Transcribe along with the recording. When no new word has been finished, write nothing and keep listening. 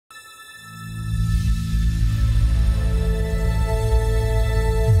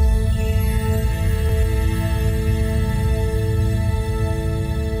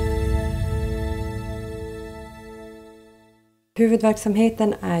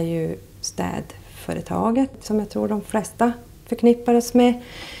Huvudverksamheten är ju städföretaget som jag tror de flesta förknippar oss med.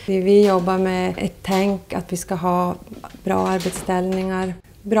 Vi jobbar med ett tänk att vi ska ha bra arbetsställningar,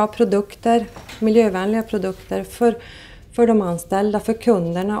 bra produkter, miljövänliga produkter för de anställda, för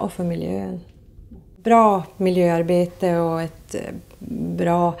kunderna och för miljön. Bra miljöarbete och ett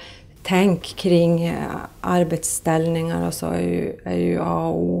bra tänk kring arbetsställningar och så är ju A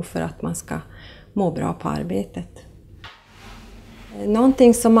och O för att man ska må bra på arbetet.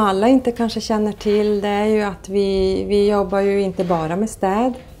 Någonting som alla inte kanske känner till, det är ju att vi jobbar ju inte bara med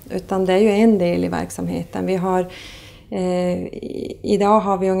städ, utan det är ju en del i verksamheten. Idag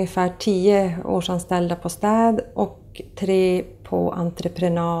har vi ungefär 10 årsanställda på städ och 3 på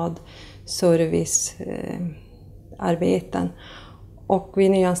entreprenad, servicearbeten. Och vi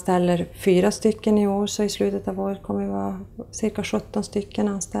nyanställer 4 stycken i år, så i slutet av året kommer vi vara cirka 17 stycken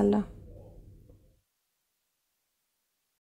anställda.